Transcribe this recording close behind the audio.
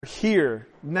here,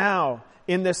 now,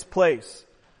 in this place.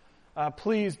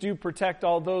 Please do protect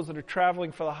all those that are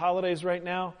traveling for the holidays right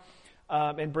now,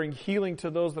 and bring healing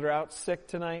to those that are out sick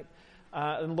tonight.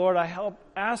 And Lord, I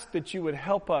ask that you would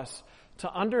help us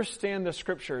to understand the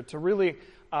Scripture, to really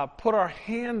put our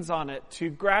hands on it, to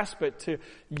grasp it, to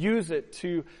use it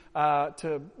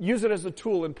as a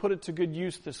tool and put it to good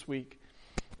use this week.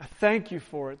 I thank you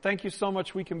for it. Thank you so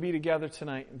much we can be together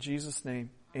tonight. In Jesus' name,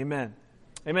 amen.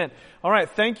 Amen. All right,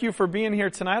 thank you for being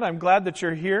here tonight. I'm glad that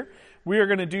you're here. We are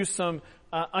going to do some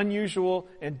unusual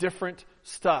and different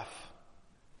stuff.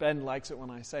 Ben likes it when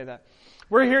I say that.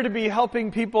 We're here to be helping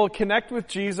people connect with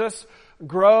Jesus,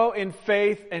 grow in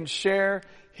faith, and share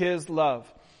His love.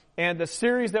 And the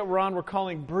series that we're on, we're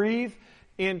calling Breathe,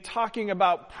 in talking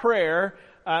about prayer,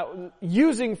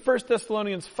 using 1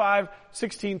 Thessalonians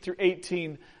 5:16 through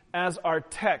 18 as our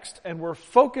text. And we're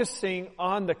focusing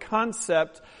on the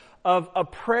concept of a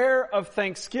prayer of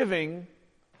thanksgiving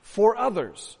for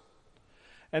others.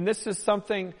 And this is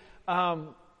something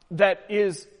that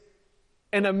is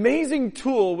an amazing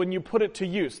tool when you put it to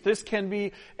use. This can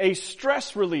be a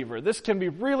stress reliever. This can be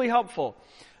really helpful.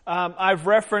 I've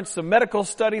referenced a medical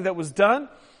study that was done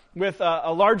with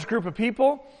a large group of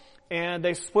people, and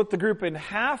they split the group in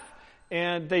half,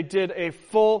 and they did a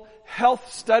full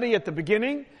health study at the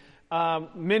beginning,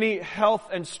 many health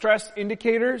and stress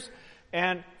indicators.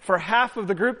 And for half of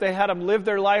the group, they had them live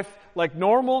their life like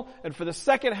normal. And for the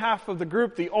second half of the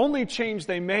group, the only change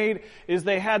they made is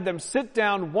they had them sit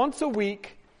down once a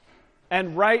week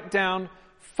and write down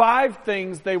 5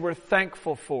 things they were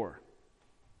thankful for.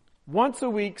 Once a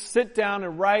week, sit down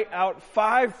and write out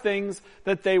 5 things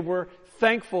that they were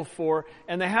thankful for.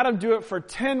 And they had them do it for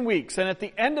 10 weeks. And at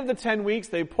the end of the 10 weeks,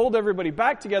 they pulled everybody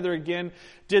back together again,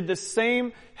 did the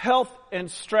same health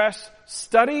and stress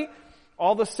study,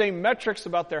 all the same metrics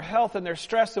about their health and their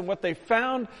stress, and what they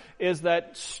found is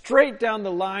that straight down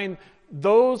the line,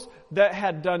 those that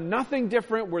had done nothing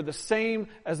different were the same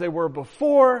as they were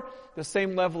before, the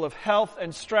same level of health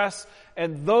and stress,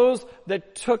 and those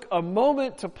that took a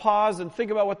moment to pause and think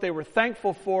about what they were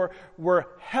thankful for were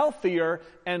healthier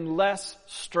and less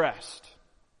stressed.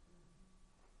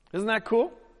 Isn't that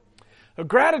cool?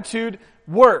 Gratitude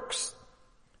works.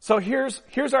 So here's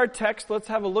our text. Let's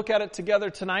have a look at it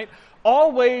together tonight.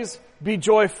 Always be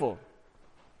joyful.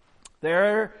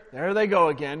 There they go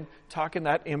again, talking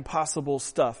that impossible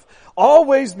stuff.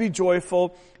 Always be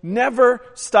joyful. Never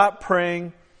stop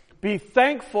praying. Be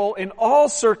thankful in all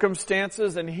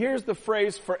circumstances. And here's the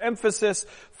phrase for emphasis.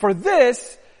 For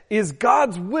this is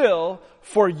God's will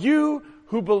for you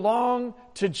who belong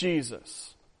to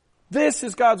Jesus. This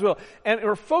is God's will. And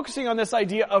we're focusing on this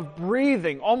idea of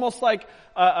breathing, almost like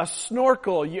a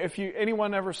snorkel.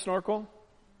 Anyone ever snorkel?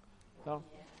 No?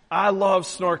 I love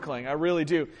snorkeling. I really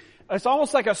do. It's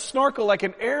almost like a snorkel, like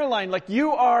an airline, like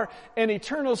you are an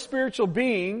eternal spiritual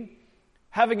being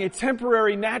having a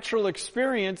temporary natural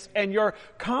experience, and your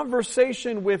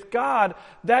conversation with God,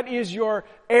 that is your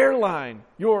airline,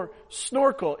 your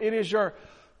snorkel. It is your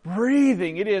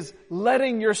breathing. It is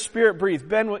letting your spirit breathe.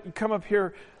 Ben, will you come up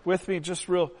here with me just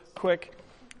real quick?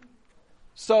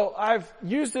 So I've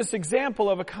used this example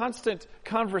of a constant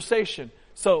conversation.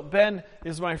 So Ben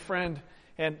is my friend,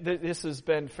 and this is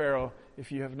Ben Farrow,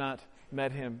 if you have not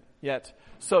met him yet.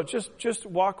 So just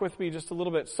walk with me just a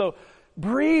little bit. So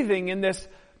breathing in this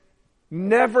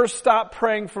never stop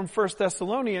praying from 1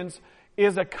 Thessalonians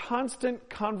is a constant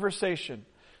conversation.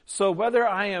 So whether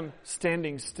I am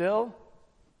standing still,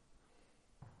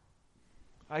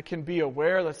 I can be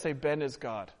aware, let's say Ben is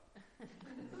God.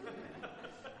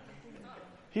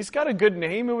 He's got a good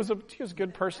name. He was a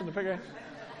good person to figure out.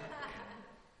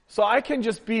 So I can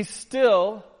just be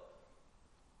still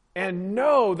and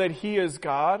know that He is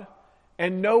God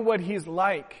and know what He's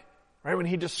like. Right? When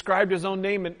He described His own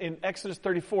name in Exodus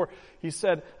 34, He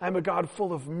said, I'm a God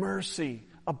full of mercy,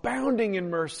 abounding in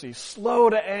mercy, slow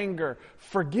to anger,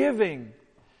 forgiving.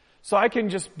 So I can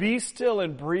just be still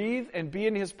and breathe and be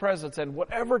in His presence, and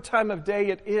whatever time of day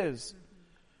it is.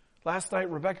 Last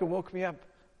night, Rebecca woke me up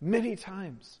many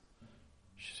times.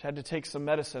 She had to take some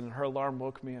medicine, and her alarm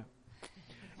woke me up.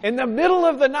 In the middle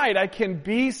of the night, I can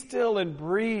be still and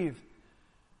breathe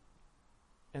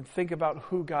and think about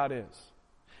who God is.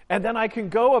 And then I can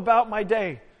go about my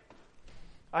day.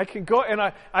 I can go and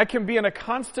I can be in a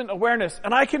constant awareness.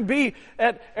 And I can be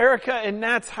at Erica and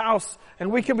Nat's house,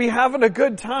 and we can be having a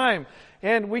good time.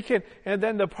 And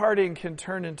then the partying can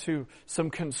turn into some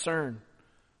concern.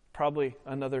 Probably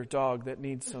another dog that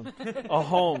needs a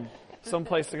home,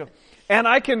 someplace to go. And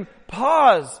I can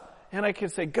pause and I can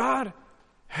say, God,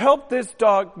 help this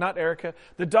dog, not Erica,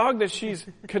 the dog that she's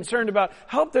concerned about,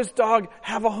 help this dog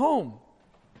have a home.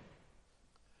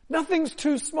 Nothing's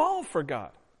too small for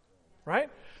God, right?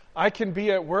 I can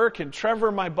be at work and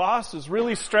Trevor, my boss, is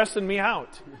really stressing me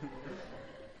out.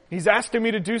 He's asking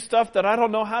me to do stuff that I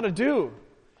don't know how to do.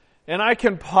 And I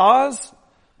can pause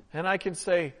and I can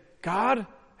say, God,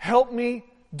 help me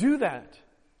do that.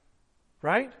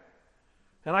 Right?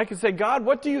 And I can say, God,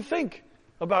 what do you think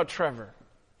about Trevor?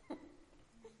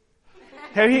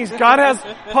 And God has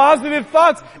positive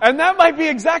thoughts. And that might be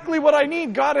exactly what I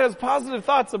need. God has positive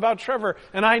thoughts about Trevor.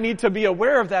 And I need to be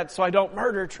aware of that so I don't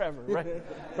murder Trevor.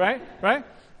 Right? Right?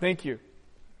 Thank you.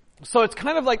 So it's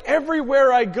kind of like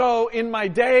everywhere I go in my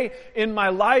day, in my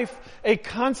life, a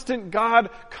constant God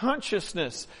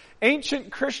consciousness.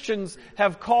 Ancient Christians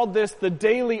have called this the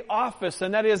daily office,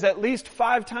 and that is at least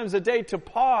 5 times a day to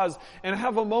pause and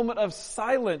have a moment of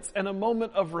silence and a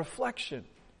moment of reflection.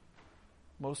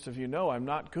 Most of you know I'm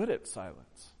not good at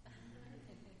silence.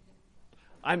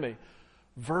 I'm a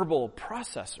verbal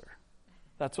processor.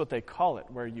 That's what they call it,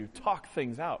 where you talk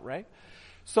things out, right?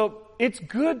 So it's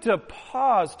good to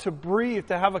pause, to breathe,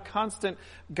 to have a constant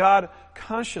God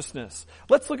consciousness.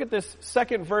 Let's look at this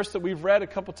second verse that we've read a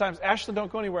couple times. Ashley,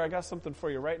 don't go anywhere. I got something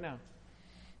for you right now.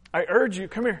 I urge you,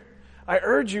 come here. I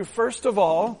urge you first of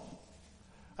all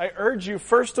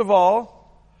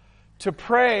to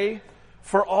pray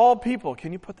for all people.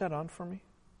 Can you put that on for me?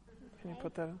 Can you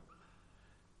put that on?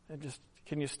 And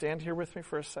can you stand here with me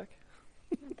for a sec?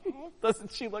 Okay.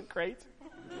 Doesn't she look great?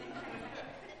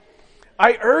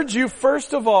 I urge you,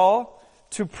 first of all,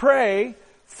 to pray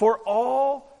for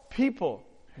all people.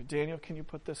 Here, Daniel, can you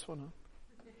put this one on?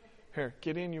 Here,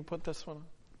 Gideon, you put this one on.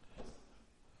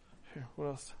 Here, what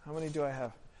else? How many do I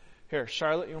have? Here,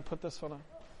 Charlotte, you want to put this one on?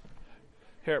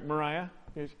 Here, Mariah.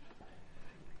 Here,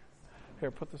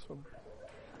 put this one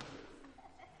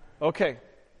on. Okay.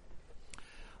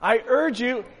 I urge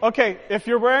you, okay, if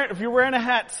you're wearing a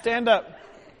hat, stand up.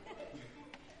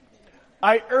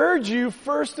 I urge you,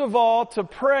 first of all, to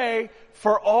pray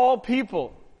for all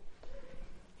people.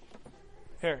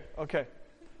 Here, okay.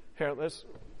 Here,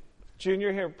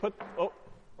 Junior, here,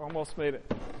 almost made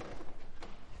it.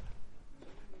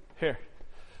 Here.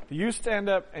 You stand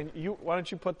up and why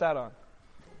don't you put that on?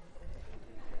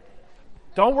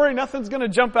 Don't worry, nothing's going to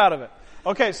jump out of it.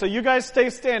 Okay, so you guys stay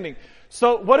standing.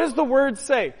 So what does the word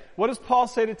say? What does Paul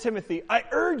say to Timothy? I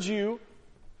urge you,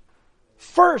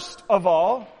 first of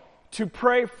all, to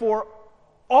pray for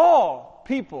all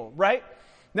people, right?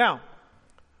 Now,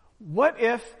 what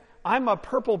if I'm a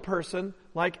purple person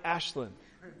like Ashlyn?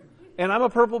 And I'm a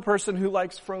purple person who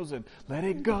likes Frozen. Let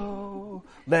it go,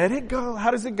 let it go.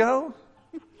 How does it go?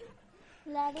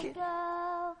 Let it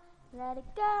go, let it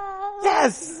go.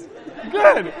 Yes!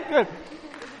 Good.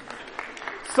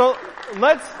 So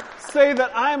let's say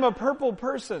that I'm a purple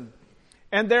person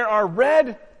and there are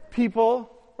red people.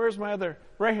 Where's my other?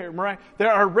 Right here, Mariah.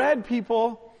 There are red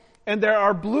people and there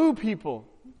are blue people.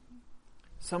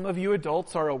 Some of you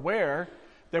adults are aware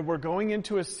that we're going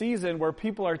into a season where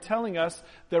people are telling us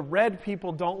that red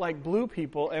people don't like blue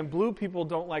people and blue people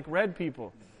don't like red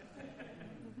people.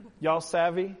 Y'all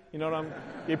savvy? You know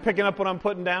you're picking up what I'm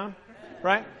putting down?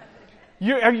 Right?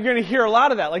 You're going to hear a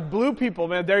lot of that. Like blue people,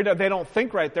 man, they don't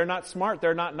think right. They're not smart.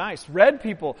 They're not nice. Red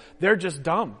people, they're just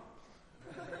dumb.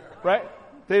 Right?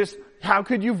 How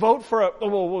could you vote for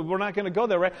well, we're not going to go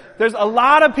there, right? There's a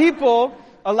lot of people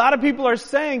are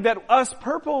saying that us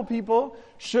purple people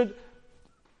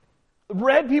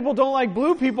red people don't like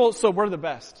blue people, so we're the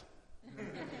best.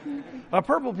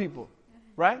 Purple people,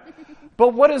 right?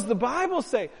 But what does the Bible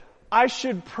say? I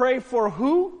should pray for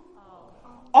who?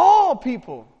 All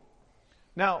people.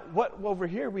 Now, over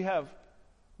here we have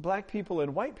black people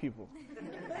and white people.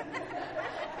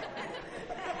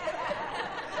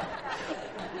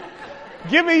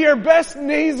 Give me your best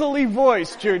nasally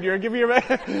voice, Junior. Give me your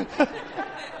best.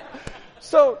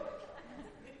 So,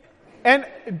 and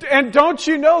don't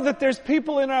you know that there's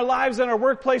people in our lives, in our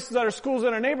workplaces, at our schools,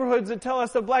 in our neighborhoods that tell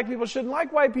us that black people shouldn't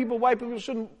like white people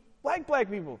shouldn't like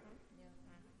black people.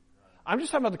 I'm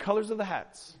just talking about the colors of the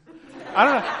hats.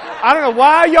 I don't know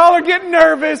why y'all are getting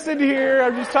nervous in here.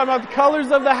 I'm just talking about the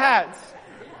colors of the hats.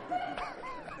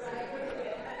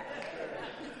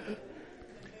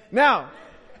 Now,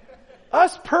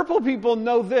 us purple people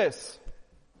know this.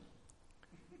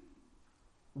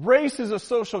 Race is a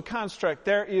social construct.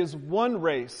 There is one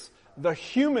race, the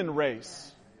human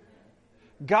race.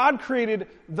 God created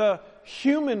the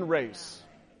human race.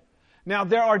 Now,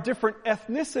 there are different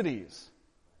ethnicities.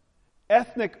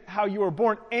 Ethnic, how you were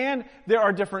born, and there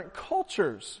are different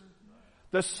cultures.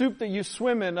 The soup that you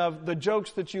swim in of the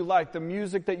jokes that you like, the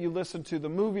music that you listen to, the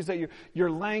movies that your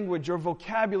language, your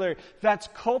vocabulary, that's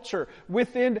culture.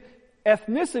 Within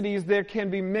ethnicities, there can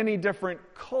be many different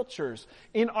cultures.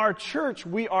 In our church,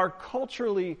 we are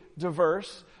culturally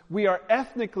diverse. We are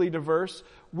ethnically diverse.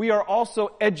 We are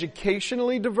also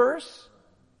educationally diverse.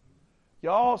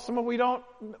 Y'all, some of we don't,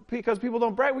 because people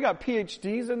don't brag. We got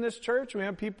PhDs in this church. We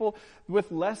have people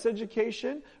with less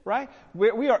education, right?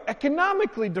 We are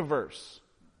economically diverse,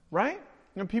 right?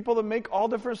 And people that make all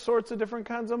different sorts of different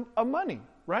kinds of money,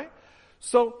 right?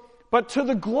 So, but to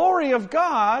the glory of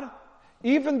God,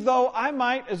 even though I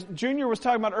might, as Junior was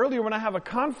talking about earlier, when I have a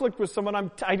conflict with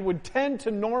someone, I would tend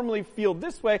to normally feel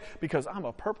this way because I'm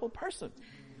a purple person.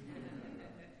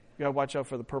 You gotta watch out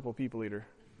for the purple people eater.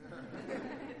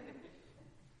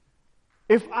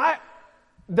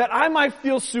 That I might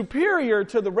feel superior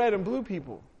to the red and blue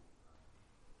people.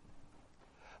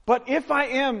 But if I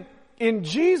am in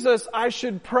Jesus, I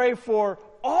should pray for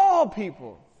all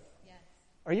people. Yes.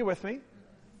 Are you with me?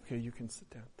 Okay, you can sit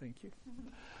down. Thank you.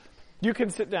 You can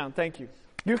sit down. Thank you.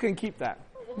 You can keep that.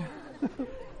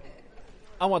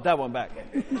 I want that one back.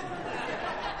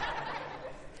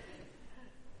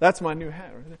 That's my new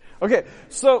hat right there. Okay,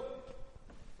 so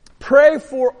pray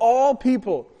for all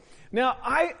people. Now,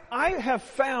 I have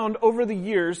found over the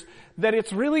years that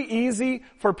it's really easy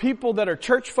for people that are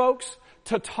church folks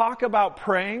to talk about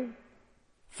praying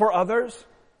for others,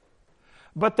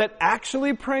 but that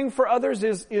actually praying for others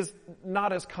is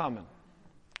not as common.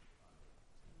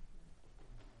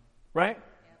 Right?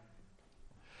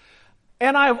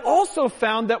 And I've also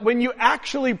found that when you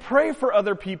actually pray for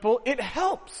other people, it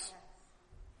helps.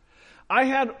 I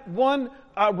had one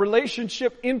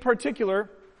relationship in particular,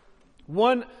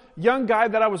 one young guy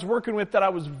that I was working with that I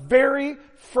was very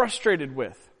frustrated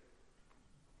with.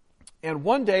 And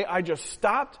one day I just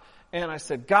stopped and I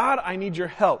said, God, I need your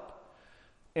help.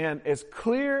 And as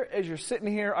clear as you're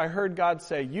sitting here, I heard God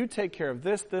say, you take care of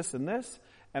this, this, and this,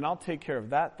 and I'll take care of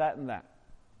that, that, and that.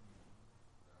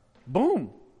 Boom.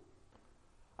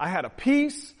 I had a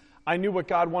peace. I knew what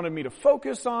God wanted me to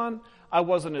focus on. I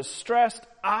wasn't as stressed.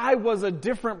 I was a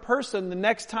different person the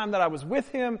next time that I was with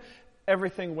him.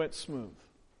 Everything went smooth.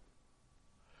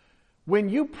 When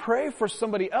you pray for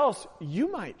somebody else,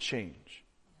 you might change.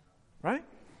 Right?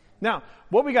 Now,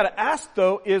 what we got to ask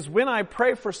though is when I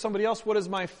pray for somebody else, what is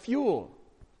my fuel?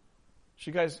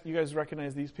 You guys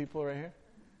recognize these people right here?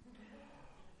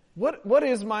 What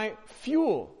is my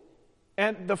fuel?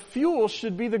 And the fuel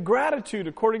should be the gratitude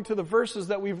according to the verses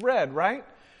that we've read, right?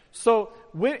 So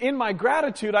in my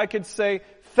gratitude, I could say,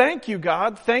 thank you,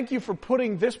 God. Thank you for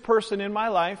putting this person in my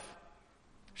life.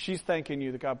 She's thanking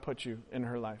you that God put you in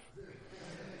her life.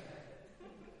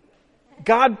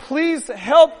 God, please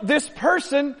help this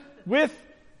person with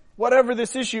whatever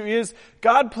this issue is.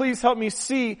 God, please help me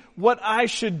see what I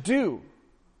should do.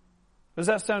 Does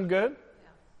that sound good? Yeah.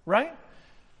 Right?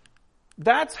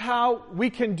 That's how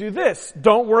we can do this.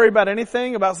 Don't worry about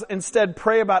anything. Instead,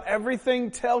 pray about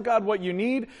everything. Tell God what you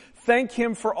need. Thank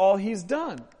Him for all He's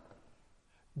done.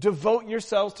 Devote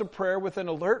yourselves to prayer with an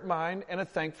alert mind and a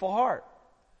thankful heart.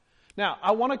 Now,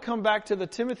 I want to come back to the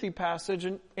Timothy passage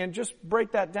and just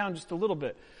break that down just a little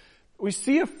bit. We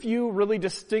see a few really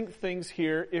distinct things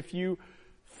here if you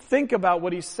think about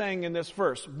what he's saying in this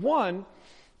verse. One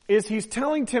is he's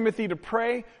telling Timothy to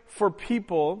pray for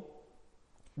people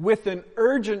with an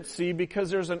urgency because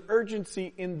there's an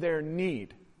urgency in their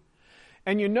need.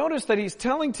 And you notice that he's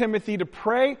telling Timothy to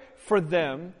pray for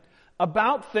them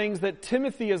about things that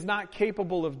Timothy is not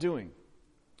capable of doing.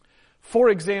 For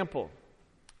example,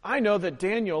 I know that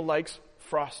Daniel likes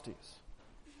Frosties.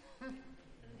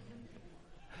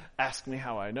 Ask me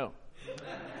how I know.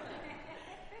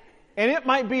 And it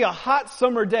might be a hot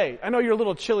summer day. I know you're a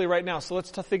little chilly right now, so let's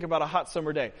think about a hot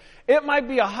summer day. It might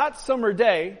be a hot summer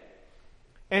day,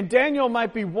 and Daniel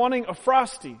might be wanting a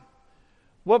Frosty.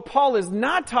 What Paul is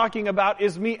not talking about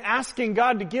is me asking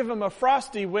God to give him a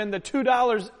Frosty when the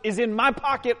 $2 is in my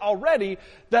pocket already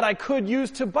that I could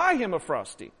use to buy him a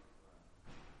Frosty.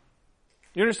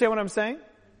 You understand what I'm saying?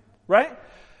 Right?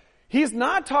 He's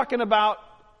not talking about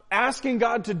asking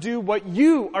God to do what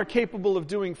you are capable of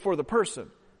doing for the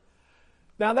person.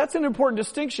 Now that's an important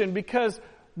distinction because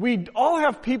we all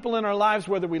have people in our lives,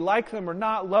 whether we like them or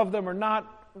not, love them or not,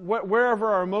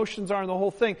 wherever our emotions are in the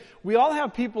whole thing, we all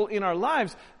have people in our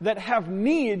lives that have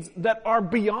needs that are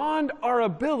beyond our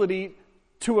ability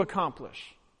to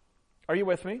accomplish. Are you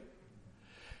with me?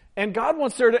 And God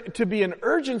wants there to be an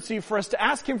urgency for us to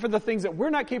ask Him for the things that we're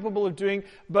not capable of doing,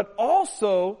 but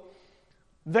also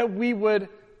that we would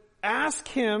ask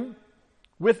Him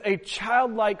with a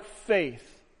childlike faith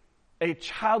a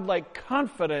childlike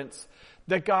confidence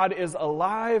that God is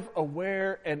alive,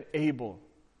 aware, and able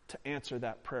to answer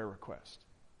that prayer request.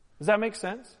 Does that make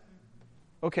sense?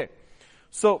 Okay.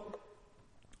 So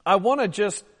I want to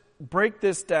just break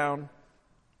this down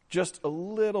just a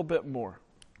little bit more.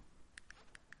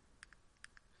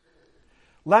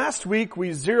 Last week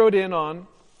we zeroed in on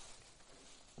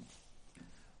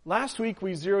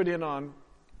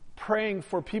praying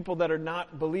for people that are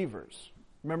not believers.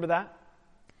 Remember that?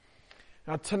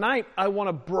 Now tonight I want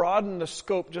to broaden the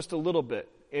scope just a little bit.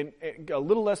 And a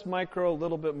little less micro, a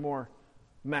little bit more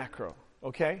macro.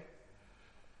 Okay?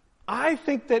 I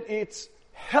think that it's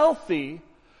healthy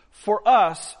for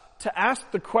us to ask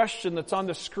the question that's on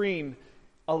the screen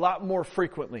a lot more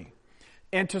frequently.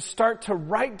 And to start to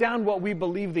write down what we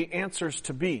believe the answers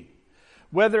to be.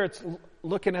 Whether it's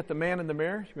looking at the man in the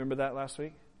mirror. Remember that last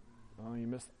week? Oh, you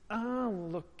missed.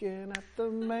 I'm looking at the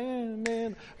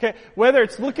man. Okay, whether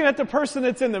it's looking at the person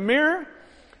that's in the mirror,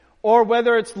 or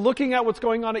whether it's looking at what's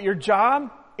going on at your job,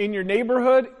 in your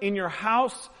neighborhood, in your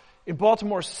house, in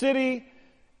Baltimore City,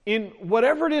 in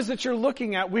whatever it is that you're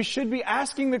looking at, we should be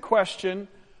asking the question,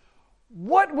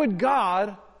 what would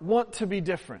God want to be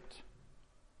different?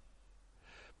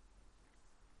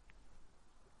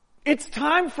 It's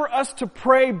time for us to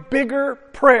pray bigger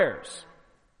prayers.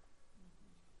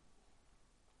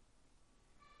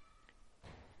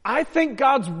 I think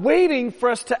God's waiting for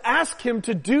us to ask Him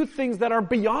to do things that are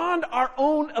beyond our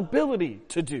own ability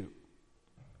to do.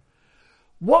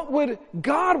 What would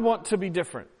God want to be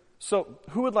different? So,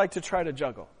 who would like to try to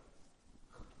juggle?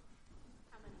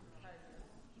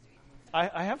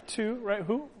 I have two, right?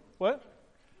 Who? What?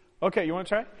 Okay, you want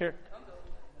to try? Here.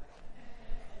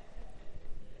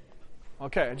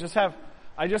 Okay,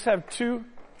 I just have two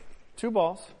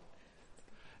balls.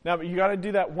 Now, but you got to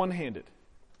do that one-handed.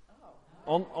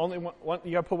 Only one.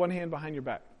 You got to put one hand behind your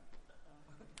back,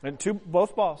 and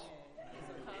both balls.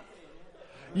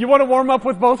 You want to warm up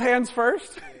with both hands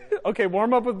first? Okay,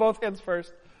 warm up with both hands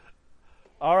first.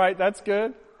 All right, that's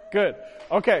good. Good.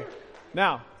 Okay,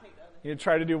 now you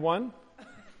try to do one.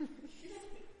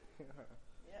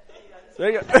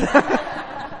 There you go.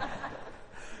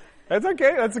 That's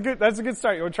okay. That's a good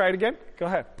start. You want to try it again? Go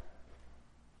ahead.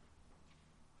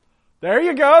 There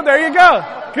you go. There you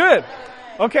go. Good.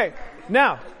 Okay.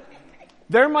 Now,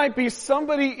 there might be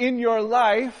somebody in your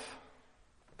life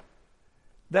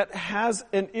that has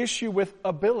an issue with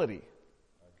ability.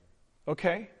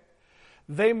 Okay?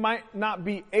 They might not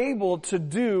be able to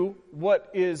do what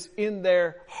is in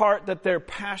their heart that they're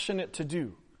passionate to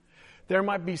do. There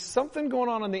might be something going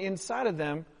on the inside of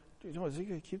them. Dude, is he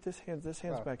going to keep this hand's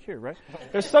back here, right?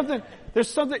 There's something,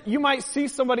 you might see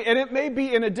somebody, and it may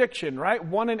be an addiction, right?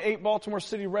 1 in 8 Baltimore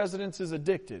City residents is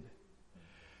addicted.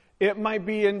 It might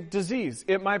be in disease.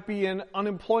 It might be in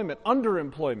unemployment,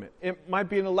 underemployment. It might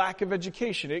be in a lack of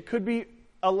education. It could be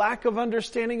a lack of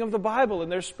understanding of the Bible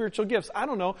and their spiritual gifts. I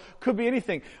don't know. Could be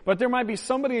anything. But there might be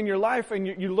somebody in your life and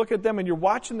you look at them and you're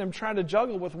watching them trying to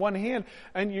juggle with one hand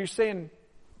and you're saying,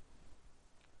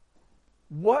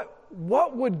 what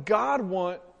would God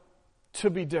want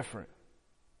to be different?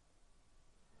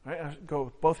 All right, go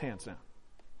with both hands now.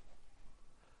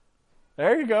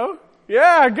 There you go.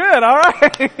 Yeah, good. All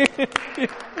right.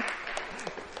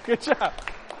 Good job.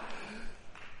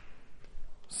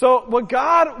 So what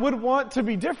God would want to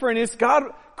be different is God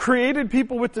created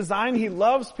people with design. He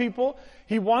loves people.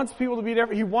 He wants people to be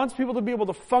different. He wants people to be able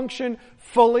to function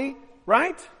fully,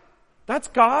 right? That's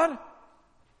God.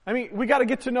 I mean, we got to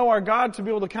get to know our God to be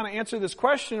able to kind of answer this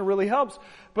question. It really helps.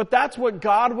 But that's what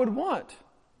God would want,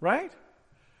 right?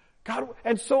 God,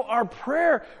 and so our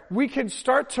prayer, we can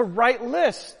start to write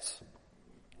lists.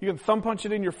 You can thumb punch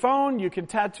it in your phone. You can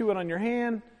tattoo it on your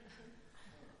hand.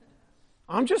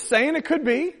 I'm just saying it could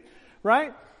be,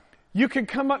 right? You can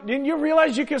come up, and you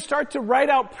realize you can start to write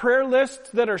out prayer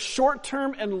lists that are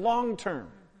short-term and long-term.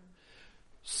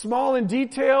 Small and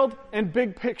detailed and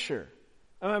big picture.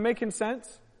 Am I making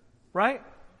sense? Right?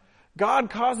 God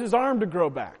caused his arm to grow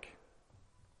back.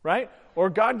 Right? Or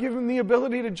God give him the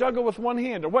ability to juggle with one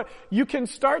hand. Or what? You can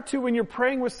start to when you're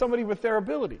praying with somebody with their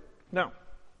ability. Now,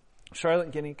 Charlotte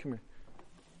and Guinea, come here.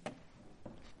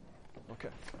 Okay.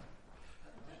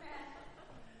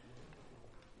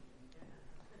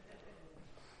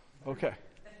 Okay.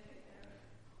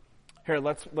 Here,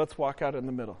 let's walk out in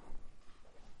the middle.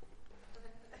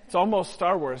 It's almost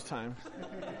Star Wars time.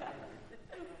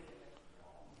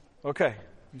 Okay.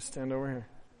 You stand over here.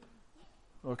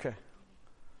 Okay.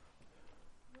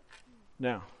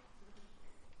 Now.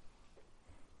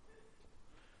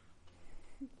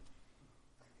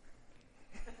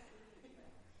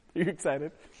 Are you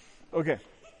excited? Okay.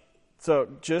 So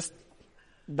just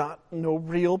no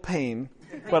real pain,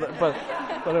 but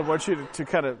I want you to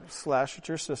kind of slash at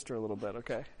your sister a little bit,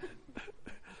 okay?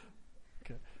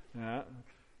 Okay. Yeah.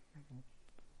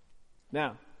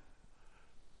 Now,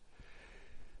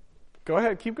 go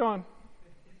ahead, keep going.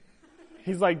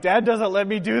 He's like, Dad doesn't let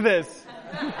me do this.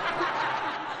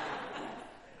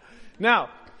 Now,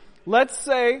 let's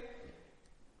say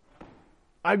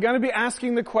I'm going to be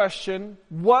asking the question,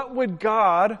 what would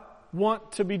God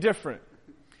want to be different?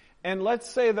 And let's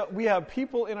say that we have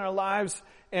people in our lives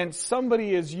and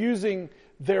somebody is using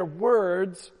their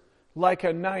words like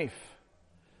a knife,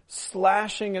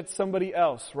 slashing at somebody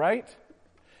else, right?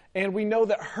 And we know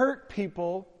that hurt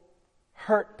people,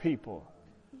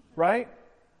 right?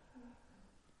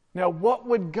 Now, what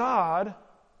would God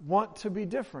want to be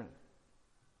different?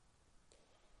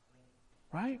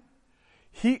 Right?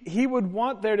 He would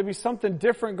want there to be something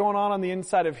different going on the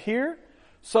inside of here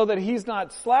so that he's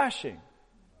not slashing.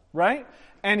 Right?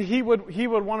 And he would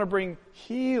want to bring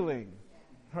healing.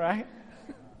 Right?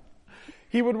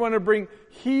 He would want to bring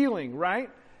healing, right?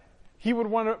 He would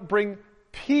want to bring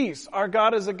peace. Our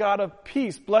God is a God of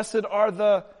peace. Blessed are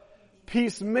the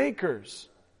peacemakers.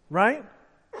 Right?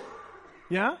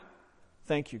 Yeah?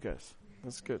 Thank you, guys.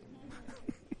 That's good.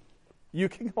 You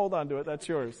can hold on to it. That's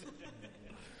yours.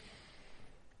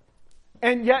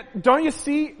 And yet, don't you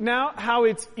see now how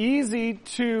it's easy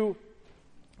to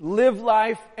live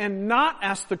life and not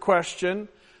ask the question,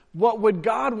 what would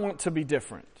God want to be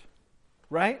different?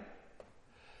 Right?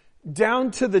 Down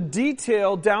to the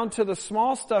detail, down to the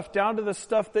small stuff, down to the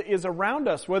stuff that is around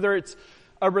us, whether it's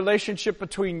a relationship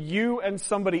between you and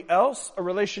somebody else, a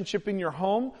relationship in your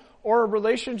home, or a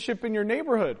relationship in your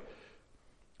neighborhood.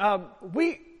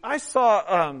 I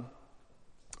saw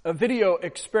a video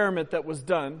experiment that was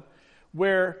done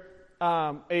where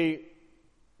a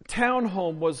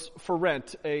townhome was for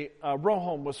rent, a row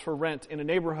home was for rent in a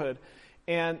neighborhood.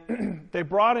 And they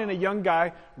brought in a young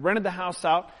guy, rented the house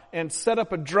out, and set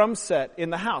up a drum set in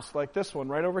the house, like this one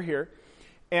right over here,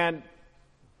 and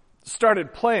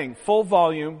started playing full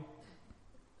volume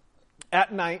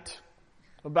at night,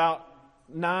 about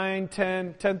 9,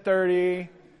 10, 10:30,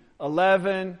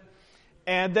 11.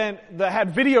 And then they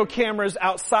had video cameras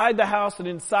outside the house and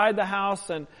inside the house,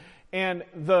 and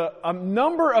the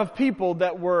number of people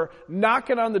that were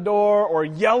knocking on the door or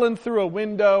yelling through a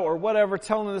window or whatever,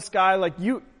 telling this guy, like,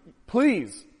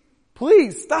 please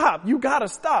stop. You gotta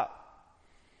stop.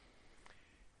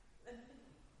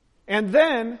 And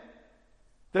then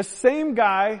the same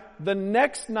guy, the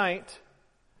next night,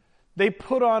 they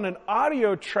put on an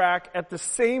audio track at the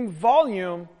same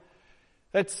volume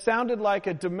that sounded like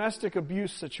a domestic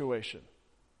abuse situation.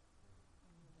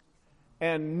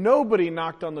 And nobody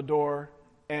knocked on the door,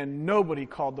 and nobody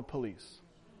called the police.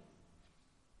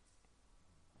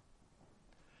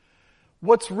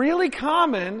 What's really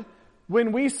common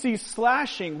when we see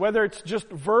slashing, whether it's just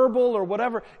verbal or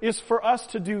whatever, is for us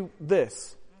to do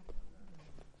this.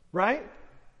 Right?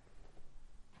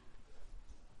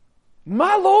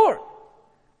 My Lord,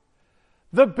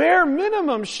 the bare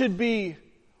minimum should be,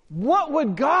 what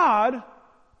would God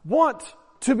want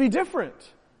to be different?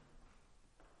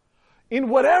 In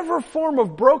whatever form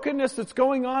of brokenness that's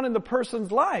going on in the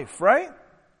person's life, right?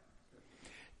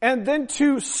 And then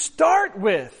to start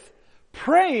with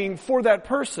praying for that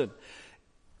person.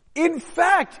 In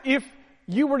fact, if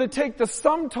you were to take the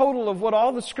sum total of what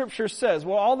all the Scripture says,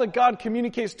 what all that God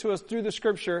communicates to us through the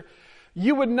Scripture,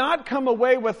 you would not come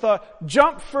away with a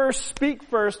jump first, speak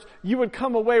first. You would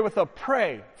come away with a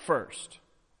pray first.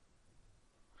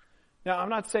 Now, I'm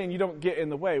not saying you don't get in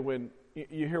the way when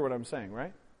you hear what I'm saying,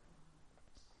 right?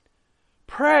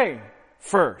 Pray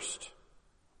first,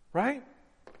 right?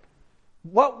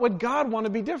 What would God want to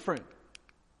be different?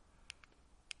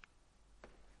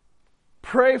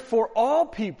 Pray for all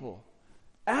people.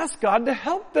 Ask God to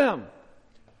help them.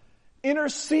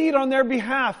 Intercede on their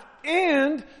behalf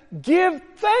and give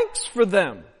thanks for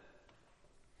them.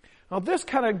 Now this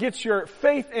kind of gets your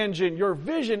faith engine, your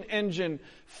vision engine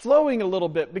flowing a little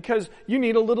bit because you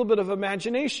need a little bit of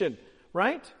imagination,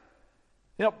 right?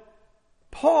 Now,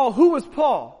 Paul, who was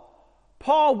Paul?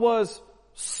 Paul was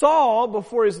Saul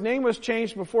before his name was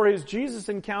changed, before his Jesus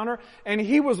encounter, and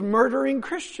he was murdering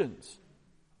Christians.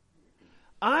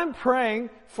 I'm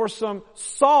praying for some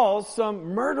Sauls,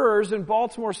 some murderers in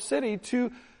Baltimore City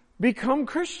to become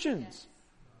Christians,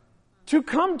 to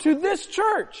come to this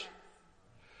church,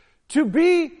 to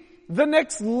be the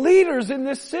next leaders in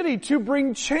this city, to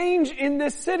bring change in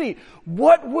this city.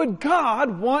 What would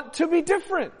God want to be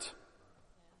different?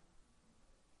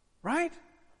 Right?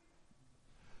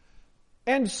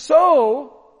 And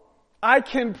so, I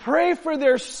can pray for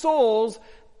their souls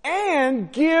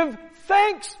and give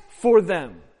thanks for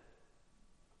them.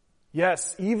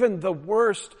 Yes, even the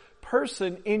worst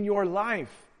person in your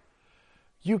life,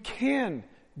 you can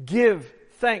give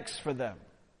thanks for them.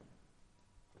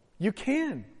 You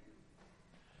can.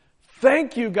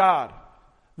 Thank you, God,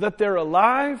 that they're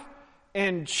alive,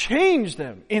 and change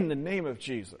them in the name of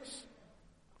Jesus.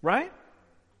 Right?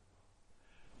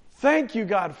 Thank you,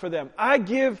 God, for them. I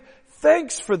give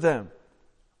thanks for them.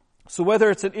 So whether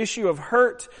it's an issue of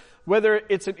hurt, whether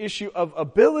it's an issue of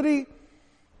ability,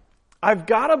 I've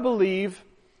got to believe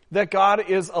that God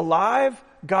is alive,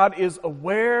 God is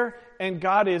aware, and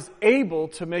God is able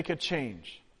to make a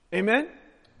change. Amen?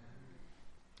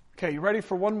 Okay, you ready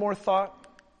for one more thought?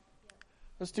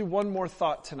 Let's do one more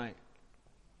thought tonight.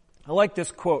 I like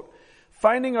this quote.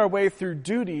 Finding our way through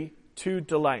duty to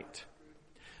delight.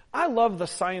 I love the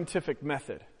scientific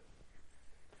method.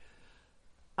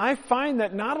 I find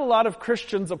that not a lot of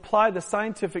Christians apply the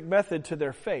scientific method to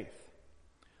their faith.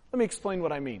 Let me explain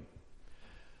what I mean.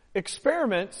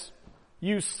 Experiments,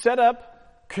 you set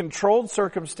up controlled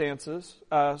circumstances,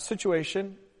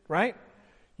 situation, right?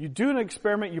 You do an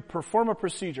experiment, you perform a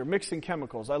procedure, mixing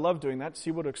chemicals. I love doing that, see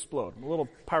what would explode. I'm a little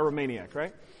pyromaniac,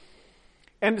 right?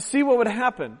 And see what would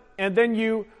happen. And then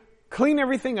you clean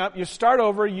everything up, you start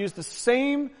over, use the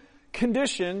same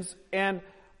conditions, and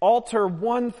alter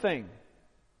one thing,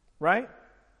 right?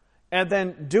 And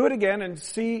then do it again and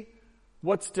see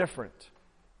what's different.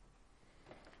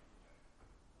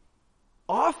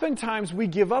 Oftentimes we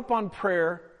give up on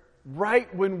prayer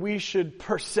right when we should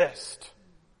persist.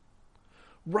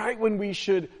 Right when we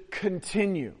should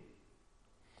continue.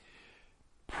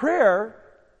 Prayer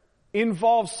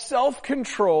involves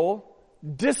self-control,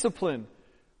 discipline,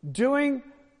 doing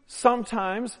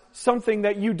sometimes something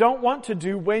that you don't want to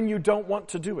do when you don't want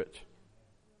to do it.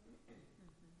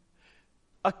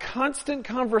 A constant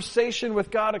conversation with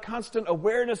God, a constant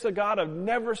awareness of God, of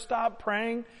never stop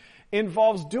praying,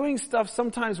 involves doing stuff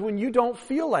sometimes when you don't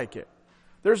feel like it.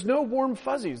 There's no warm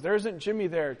fuzzies. There isn't Jimmy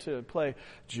there to play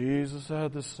Jesus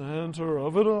at the center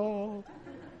of it all.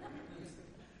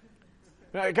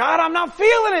 God, I'm not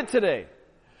feeling it today.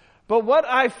 But what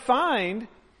I find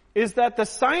is that the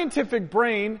scientific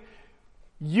brain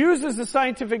uses the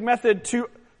scientific method to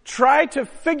try to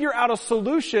figure out a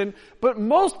solution, but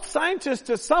most scientists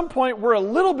at some point were a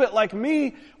little bit like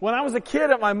me. When I was a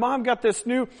kid and my mom got this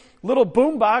new little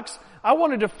boombox, I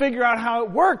wanted to figure out how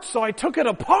it worked, so I took it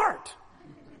apart.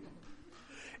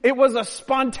 It was a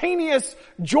spontaneous,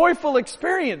 joyful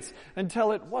experience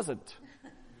until it wasn't.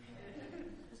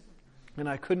 And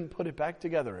I couldn't put it back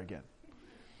together again.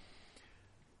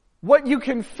 What you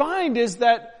can find is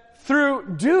that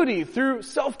through duty, through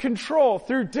self-control,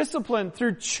 through discipline,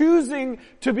 through choosing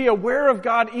to be aware of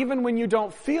God even when you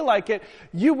don't feel like it,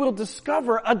 you will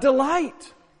discover a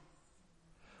delight,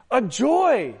 a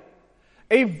joy,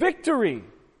 a victory.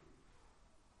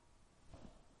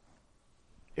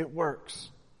 It works.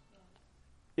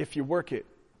 If you work it,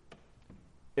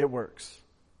 it works.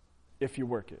 If you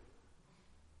work it.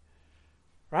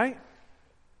 Right?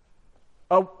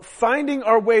 Finding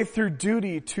our way through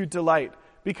duty to delight.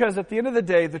 Because at the end of the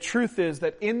day, the truth is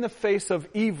that in the face of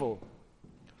evil,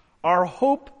 our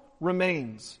hope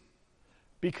remains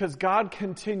because God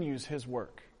continues His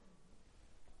work.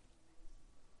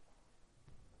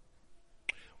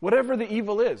 Whatever the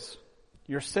evil is,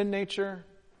 your sin nature,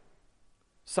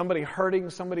 somebody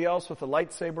hurting somebody else with a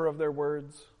lightsaber of their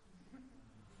words,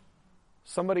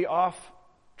 somebody off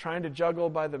trying to juggle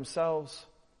by themselves,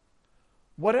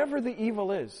 whatever the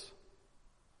evil is,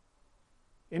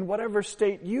 in whatever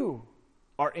state you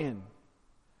are in,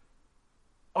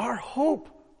 our hope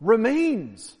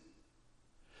remains.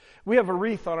 We have a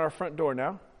wreath on our front door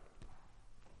now.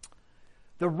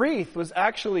 The wreath was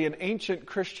actually an ancient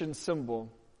Christian symbol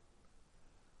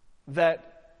that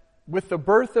with the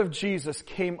birth of Jesus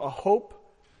came a hope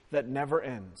that never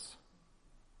ends.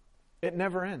 It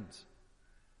never ends.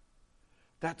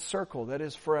 That circle that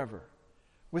is forever.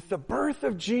 With the birth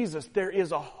of Jesus, there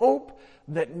is a hope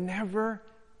that never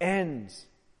ends.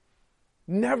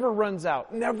 Never runs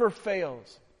out, never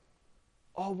fails.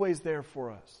 Always there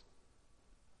for us.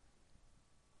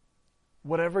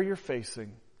 Whatever you're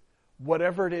facing,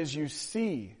 whatever it is you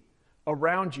see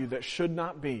around you that should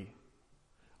not be,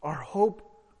 our hope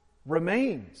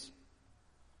remains.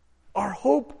 Our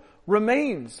hope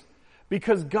remains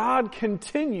because God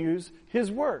continues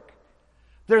His work.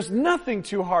 There's nothing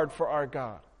too hard for our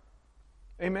God.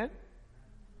 Amen?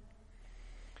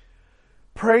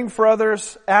 Praying for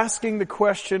others, asking the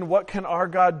question, what can our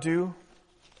God do?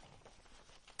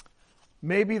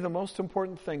 Maybe the most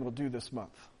important thing we'll do this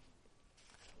month.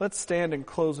 Let's stand and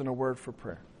close in a word for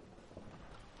prayer.